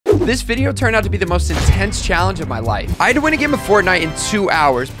This video turned out to be the most intense challenge of my life. I had to win a game of Fortnite in 2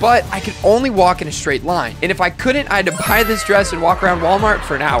 hours, but I could only walk in a straight line. And if I couldn't, I had to buy this dress and walk around Walmart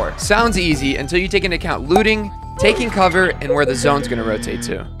for an hour. Sounds easy until you take into account looting, taking cover, and where the zone's gonna rotate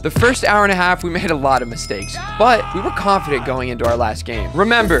to. The first hour and a half, we made a lot of mistakes, but we were confident going into our last game.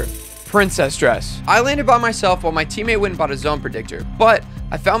 Remember, princess dress. I landed by myself while my teammate went and bought a zone predictor, but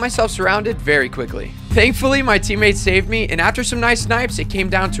I found myself surrounded very quickly. Thankfully, my teammate saved me, and after some nice snipes, it came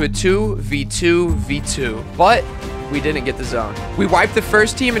down to a 2v2v2, but we didn't get the zone. We wiped the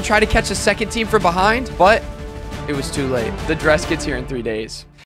first team and tried to catch the second team from behind, but it was too late. The dress gets here in 3 days.